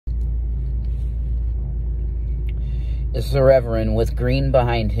It's the Reverend with green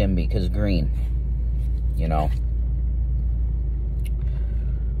behind him because green, you know.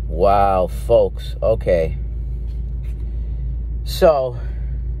 Wow, folks. Okay. So,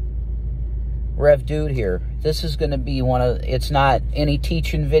 Rev Dude here. This is going to be it's not any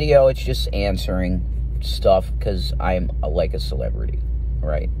teaching video. It's just answering stuff because I'm like a celebrity,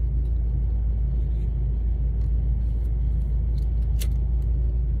 right?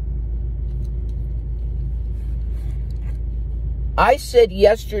 I said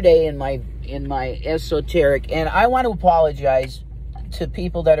yesterday in my esoteric, and I want to apologize to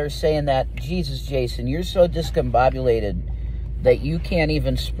people that are saying that, Jesus, Jason, you're so discombobulated that you can't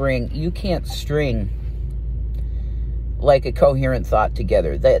string like a coherent thought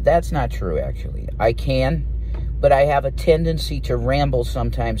together. That's not true, actually. I can, but I have a tendency to ramble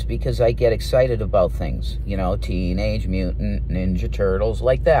sometimes because I get excited about things, you know, Teenage Mutant Ninja Turtles,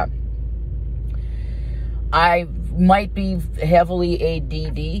 like that. I might be heavily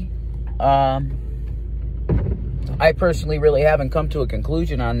ADD. I personally really haven't come to a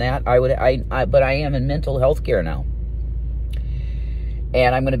conclusion on that. But I am in mental health care now.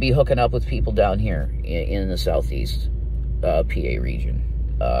 And I'm going to be hooking up with people down here in the Southeast PA region.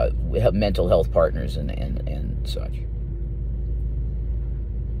 We have mental health partners and such.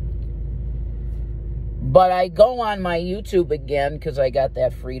 But I go on my YouTube again because I got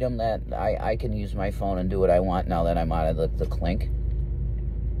that freedom that I can use my phone and do what I want now that I'm out of the clink.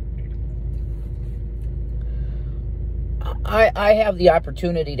 I have the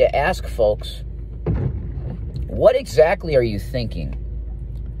opportunity to ask folks, what exactly are you thinking?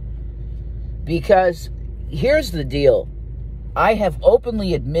 Because here's the deal. I have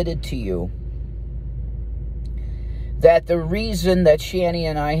openly admitted to you that the reason that Shanny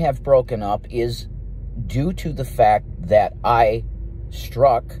and I have broken up is due to the fact that I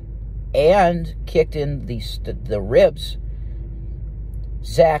struck and kicked in the ribs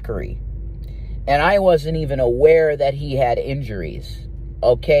Zachary. And I wasn't even aware that he had injuries.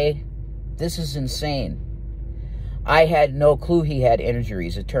 Okay? This is insane. I had no clue he had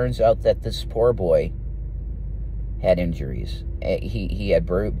injuries. It turns out that this poor boy had injuries. He had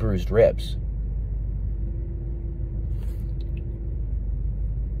bruised ribs.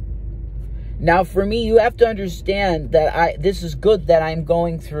 Now, for me, you have to understand that this is good that I'm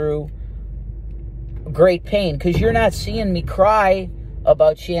going through great pain, because you're not seeing me cry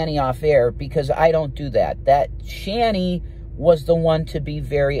about Shanny off air, because I don't do that. That Shanny was the one to be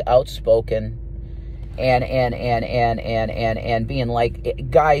very outspoken and being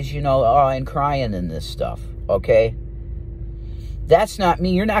like, guys, you know, and crying in this stuff, okay? That's not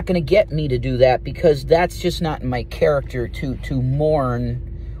me. You're not going to get me to do that, because that's just not in my character to mourn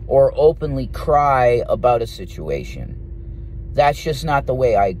or openly cry about a situation. That's just not the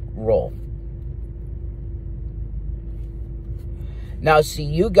way I roll. Now, see,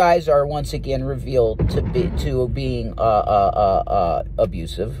 you guys are once again revealed to being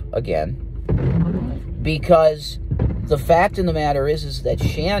abusive again, because the fact of the matter is that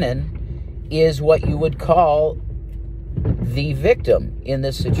Shannon is what you would call the victim in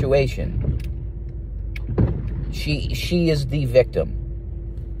this situation. She is the victim.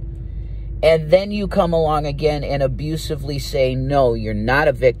 And then you come along again and abusively say, no, you're not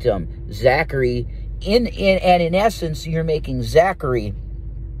a victim. Zachary, and in essence, you're making Zachary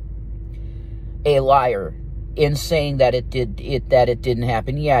a liar in saying that it didn't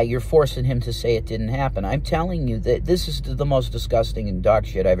happen. Yeah, you're forcing him to say it didn't happen. I'm telling you that this is the most disgusting and dog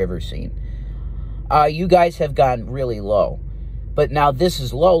shit I've ever seen. You guys have gone really low. But now this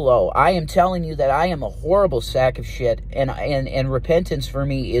is low. I am telling you that I am a horrible sack of shit, and repentance for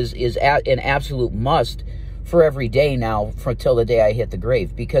me is an absolute must for every day now, till the day I hit the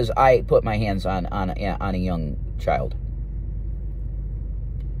grave, because I put my hands on a young child.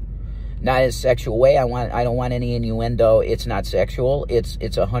 Not in a sexual way. I don't want any innuendo. It's not sexual. It's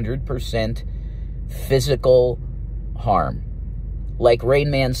 100% physical harm. Like Rain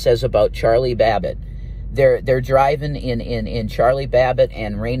Man says about Charlie Babbitt. They're driving in Charlie Babbitt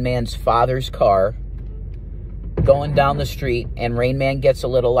and Rain Man's father's car, going down the street, and Rain Man gets a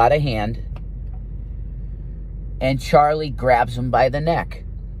little out of hand, and Charlie grabs him by the neck.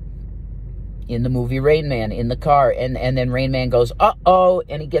 In the movie Rain Man, in the car, and then Rain Man goes, uh-oh,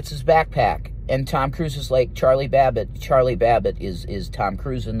 and he gets his backpack. And Tom Cruise is like, Charlie Babbitt. Charlie Babbitt is Tom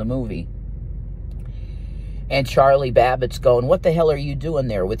Cruise in the movie. And Charlie Babbitt's going, what the hell are you doing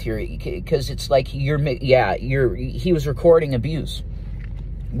there with your... Because it's like, he was recording abuse.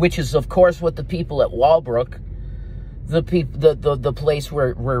 Which is, of course, what the people at Walbrook, the place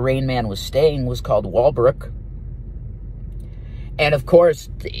where Rain Man was staying was called Walbrook. And, of course,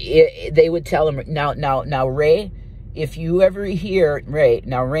 they would tell him, now, Ray, if you ever hear, Ray,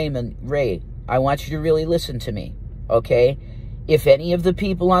 I want you to really listen to me, okay? If any of the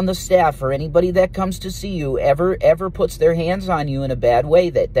people on the staff or anybody that comes to see you ever puts their hands on you in a bad way,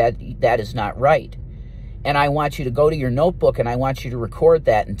 that is not right. And I want you to go to your notebook and I want you to record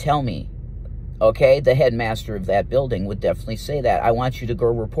that and tell me, okay? The headmaster of that building would definitely say that. I want you to go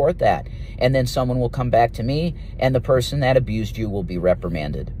report that. And then someone will come back to me and the person that abused you will be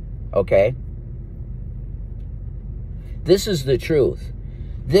reprimanded, okay? This is the truth.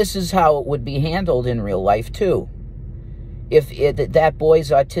 This is how it would be handled in real life too. If that boy's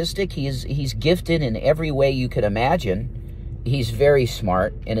autistic, he's gifted in every way you could imagine. He's very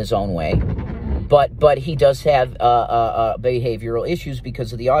smart in his own way, but he does have behavioral issues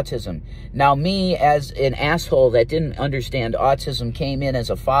because of the autism. Now, me as an asshole that didn't understand autism came in as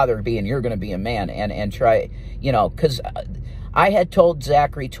a father, being you're going to be a man and try, you know, because I had told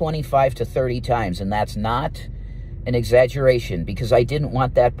Zachary 25 to 30 times, and that's not an exaggeration, because I didn't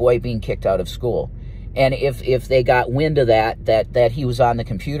want that boy being kicked out of school. And if they got wind of that he was on the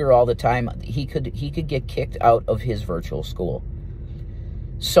computer all the time, he could get kicked out of his virtual school.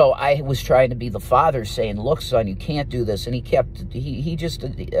 So I was trying to be the father, saying, "Look, son, you can't do this." And he just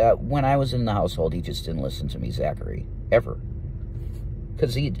when I was in the household, he just didn't listen to me, Zachary, ever.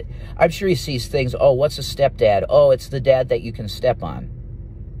 Because I'm sure he sees things. Oh, what's a stepdad? Oh, it's the dad that you can step on.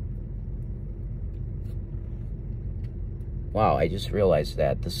 Wow, I just realized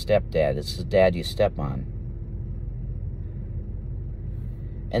that. The stepdad, it's the dad you step on.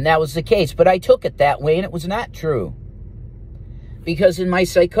 And that was the case, but I took it that way, and it was not true. Because in my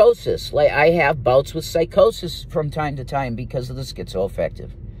psychosis, like I have bouts with psychosis from time to time because of the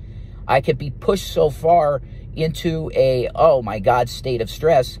schizoaffective. I could be pushed so far into a, oh my God, state of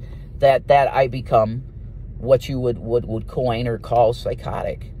stress that I become what you would coin or call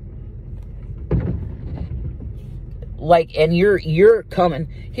psychotic. Like, and you're coming,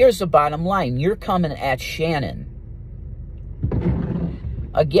 here's the bottom line, you're coming at Shannon.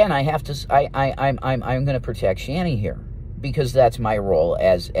 Again, I'm going to protect Shanny here, because that's my role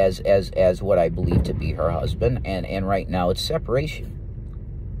as what I believe to be her husband, and right now it's separation.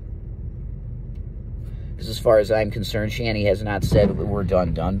 Because as far as I'm concerned, Shanny has not said we're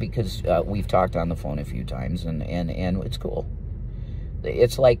done, because we've talked on the phone a few times, and it's cool.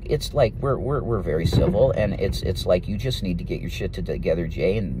 It's like we're very civil, and it's like, you just need to get your shit together,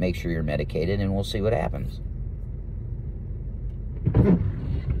 Jay, and make sure you're medicated, and we'll see what happens.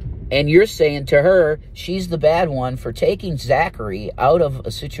 And you're saying to her, she's the bad one for taking Zachary out of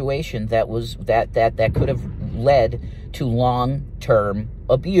a situation that was that could have led to long-term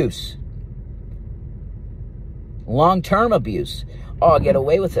abuse. Long-term abuse. Oh, I'll get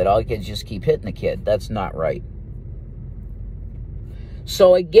away with it. I'll just keep hitting the kid. That's not right.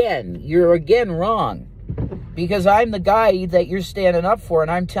 So again, you're again wrong, because I'm the guy that you're standing up for,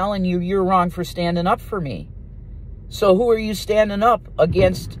 and I'm telling you you're wrong for standing up for me. So who are you standing up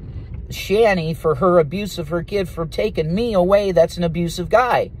against? Shanny, for her abuse of her kid, for taking me away? That's an abusive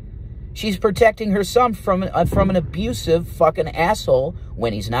guy. She's protecting her son from an abusive fucking asshole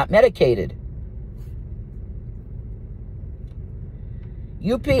when he's not medicated.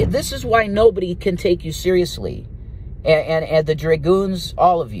 This is why nobody can take you seriously. And the Dragoons,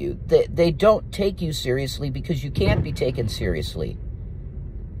 all of you, they don't take you seriously because you can't be taken seriously.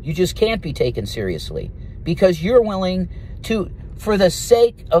 You just can't be taken seriously because you're willing to, for the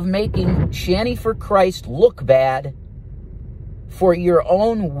sake of making Shanny for Christ look bad, for your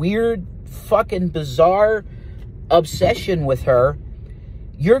own weird, fucking bizarre obsession with her,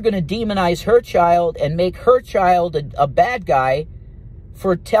 you're going to demonize her child and make her child a bad guy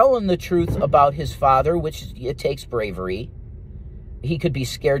for telling the truth about his father, which it takes bravery. He could be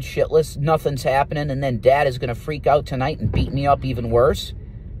scared shitless, nothing's happening, and then dad is going to freak out tonight and beat me up even worse.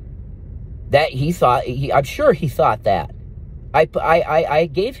 That I'm sure he thought that. I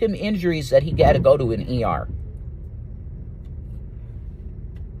gave him injuries that he got to go to an ER.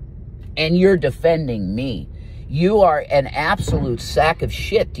 And you're defending me. You are an absolute sack of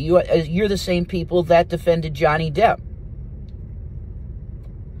shit. You're the same people that defended Johnny Depp.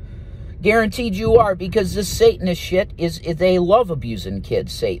 Guaranteed you are, because this Satanist shit they love abusing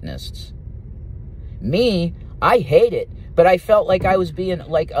kids, Satanists. Me, I hate it, but I felt like I was being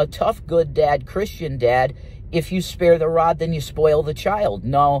like a tough, good dad, Christian dad. If you spare the rod, then you spoil the child.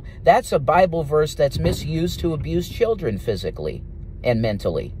 No, that's a Bible verse that's misused to abuse children physically and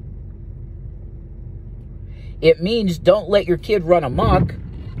mentally. It means don't let your kid run amok.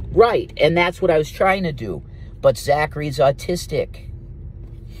 Right, and that's what I was trying to do. But Zachary's autistic.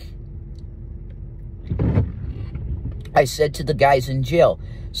 I said to the guys in jail,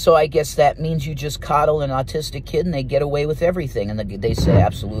 So I guess that means you just coddle an autistic kid and they get away with everything. And they say,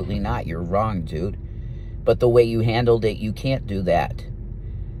 absolutely not. You're wrong, dude. But the way you handled it, you can't do that.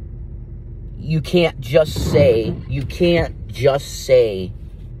 You can't just say,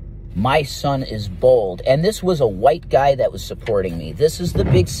 my son is bold. And this was a white guy that was supporting me. This is the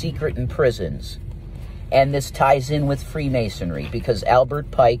big secret in prisons. And this ties in with Freemasonry, because Albert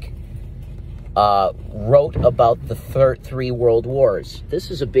Pike wrote about the three world wars.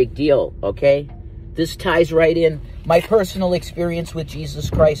 This is a big deal, okay? This ties right in. My personal experience with Jesus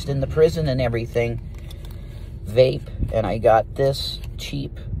Christ in the prison and everything. Vape, and I got this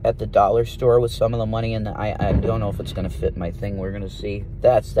cheap at the dollar store with some of the money, and I don't know if it's going to fit my thing. We're going to see.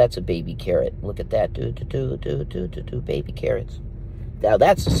 That's a baby carrot. Look at that. Baby carrots. Now,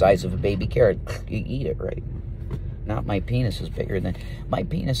 that's the size of a baby carrot. You eat it, right? Not my penis is bigger than... My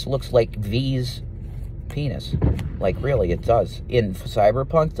penis looks like V's penis. Like, really, it does. In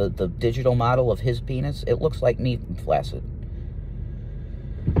Cyberpunk, the digital model of his penis, it looks like me flaccid.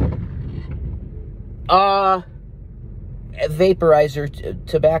 Vaporizer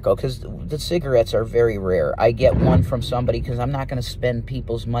tobacco, because the cigarettes are very rare. I get one from somebody because I'm not going to spend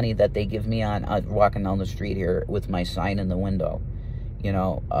people's money that they give me on walking down the street here with my sign in the window. You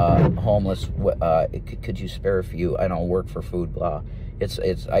know, homeless, could you spare a few? I don't work for food, blah.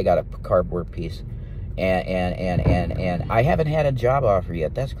 I got a cardboard piece. And I haven't had a job offer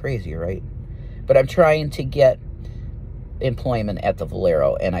yet. That's crazy, right? But I'm trying to get employment at the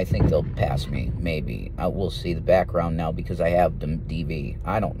Valero, and I think they'll pass me, maybe. We'll see the background now because I have the DV.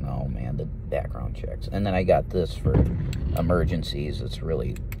 I don't know, man, the background checks. And then I got this for emergencies. It's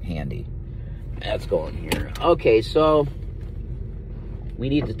really handy. That's going here. Okay, so we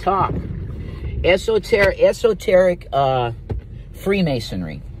need to talk. Esoteric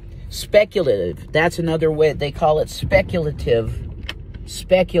Freemasonry. Speculative. That's another way. They call it speculative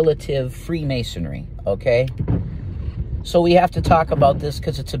Freemasonry, okay? So we have to talk about this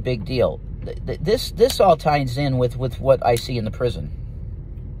because it's a big deal. This all ties in with what I see in the prison.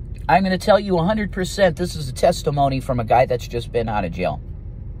 I'm going to tell you 100%, this is a testimony from a guy that's just been out of jail,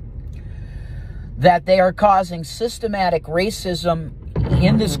 that they are causing systematic racism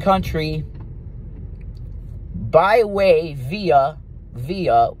in this country by way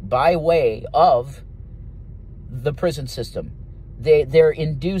of the prison system. They're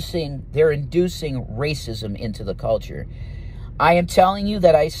inducing racism into the culture. I am telling you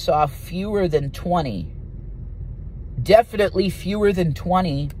that I saw fewer than 20, definitely fewer than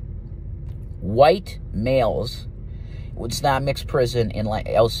 20 white males. It's not mixed prison in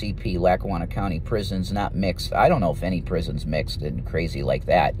LCP, Lackawanna County prisons, not mixed. I don't know if any prison's mixed and crazy like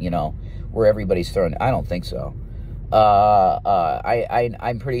that, you know, where everybody's thrown. I don't think so.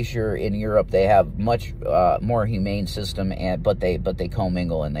 I'm pretty sure in Europe they have much more humane system, but they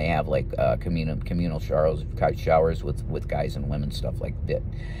commingle, and they have like communal showers with guys and women, stuff like that.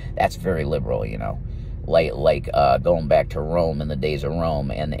 That's very liberal, you know, like going back to Rome in the days of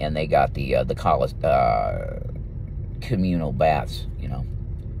Rome, and they got the communal baths, you know.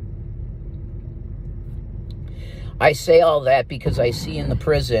 I say all that because I see in the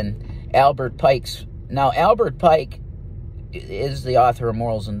prison Albert Pike's. Now, Albert Pike is the author of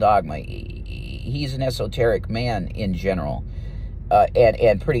Morals and Dogma. He's an esoteric man in general,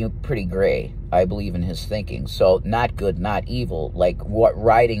 and pretty gray. I believe in his thinking. So not good, not evil. Like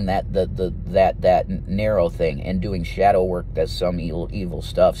riding that narrow thing and doing shadow work. That's some evil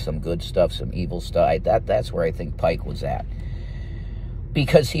stuff, some good stuff, some evil stuff. That's where I think Pike was at,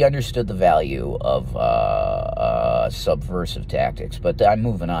 because he understood the value of subversive tactics. But I'm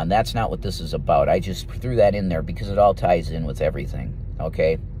moving on. That's not what this is about. I just threw that in there because it all ties in with everything,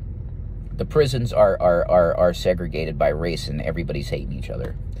 okay? The prisons are segregated by race, and everybody's hating each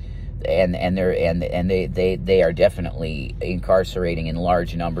other. And they are definitely incarcerating in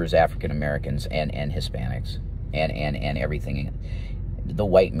large numbers African Americans and Hispanics and everything. The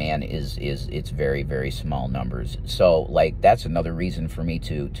white man it's very, very small numbers. So like that's another reason for me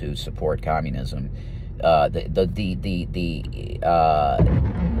to support communism.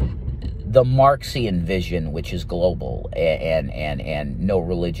 The Marxian vision, which is global and no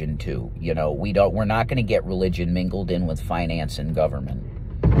religion too. You know, we're not going to get religion mingled in with finance and government,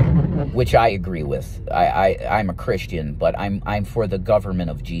 which I agree with. I'm a Christian, but I'm for the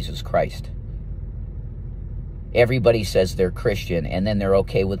government of Jesus Christ. Everybody says they're Christian, and then they're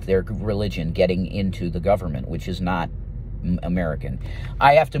okay with their religion getting into the government, which is not American.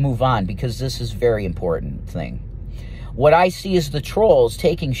 I have to move on because this is a very important thing. What I see is the trolls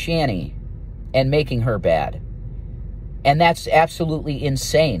taking Shanny and making her bad. And that's absolutely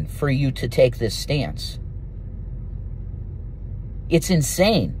insane for you to take this stance. It's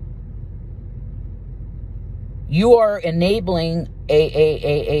insane. You are enabling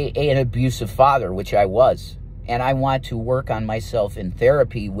an abusive father, which I was. And I want to work on myself in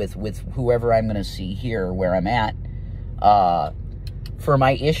therapy with whoever I'm going to see here, where I'm at, for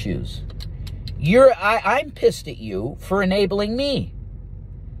my issues. I'm pissed at you for enabling me.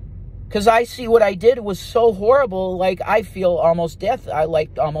 Because I see what I did was so horrible, like I feel almost death. I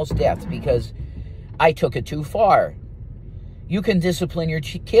like almost death because I took it too far. You can discipline your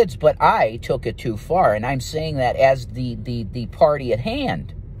kids, but I took it too far. And I'm saying that as the party at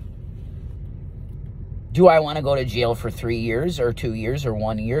hand. Do I want to go to jail for 3 years or 2 years or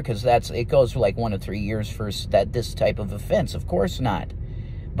 1 year? Because it goes for like 1 to 3 years for this type of offense. Of course not.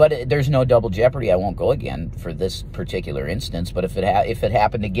 But there's no double jeopardy. I won't go again for this particular instance. But if it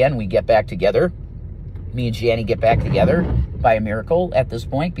happened again, we get back together. Me and Shanny get back together by a miracle at this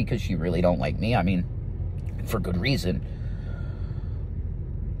point because she really don't like me. I mean, for good reason.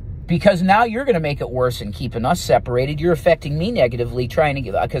 Because now you're going to make it worse and keeping us separated. You're affecting me negatively,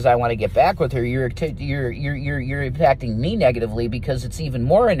 because I want to get back with her. You're impacting me negatively because it's even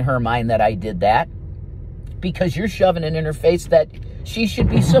more in her mind that I did that. Because you're shoving it in her face that she should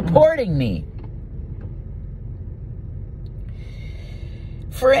be supporting me.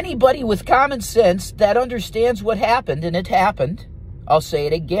 For anybody with common sense that understands what happened, and it happened, I'll say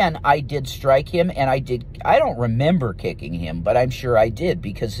it again, I did strike him, and I don't remember kicking him, but I'm sure I did,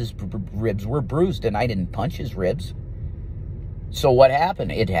 because his ribs were bruised, and I didn't punch his ribs. So what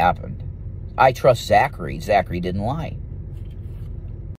happened? It happened. I trust Zachary. Zachary didn't lie.